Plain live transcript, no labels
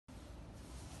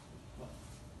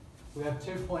We have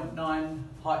 2.9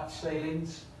 height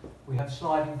ceilings. We have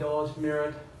sliding doors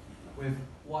mirrored with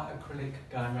white acrylic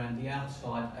going around the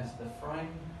outside as the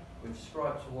frame, with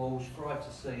striped walls,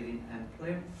 striped ceiling and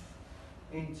plinth.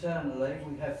 Internally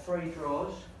we have 3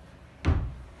 drawers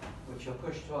which are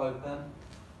pushed to open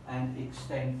and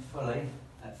extend fully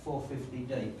at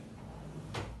 450 deep.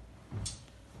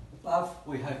 Above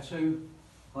we have 2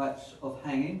 heights of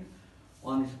hanging.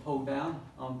 One is pulled down.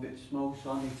 I'm a bit small,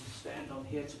 so I need to stand on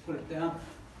here to pull it down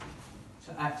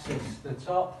to access the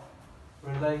top.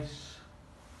 Release,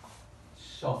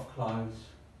 soft close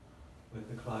with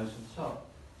the close on top.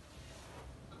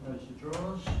 Close the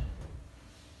drawers.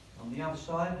 On the other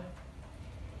side,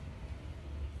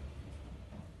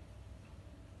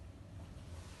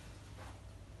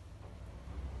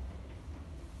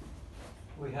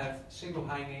 we have single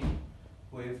hanging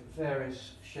with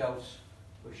various shelves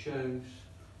for shoes,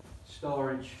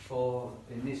 storage for,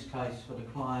 in this case for the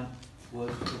client, was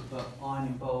to put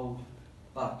ironing board,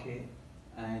 bucket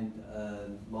and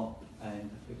mop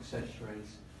and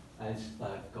accessories, as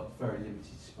they've got very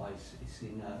limited space. It's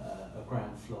in a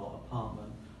ground floor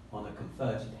apartment on a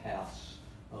converted house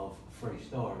of 3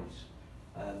 stories.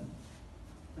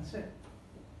 That's it.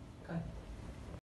 Okay.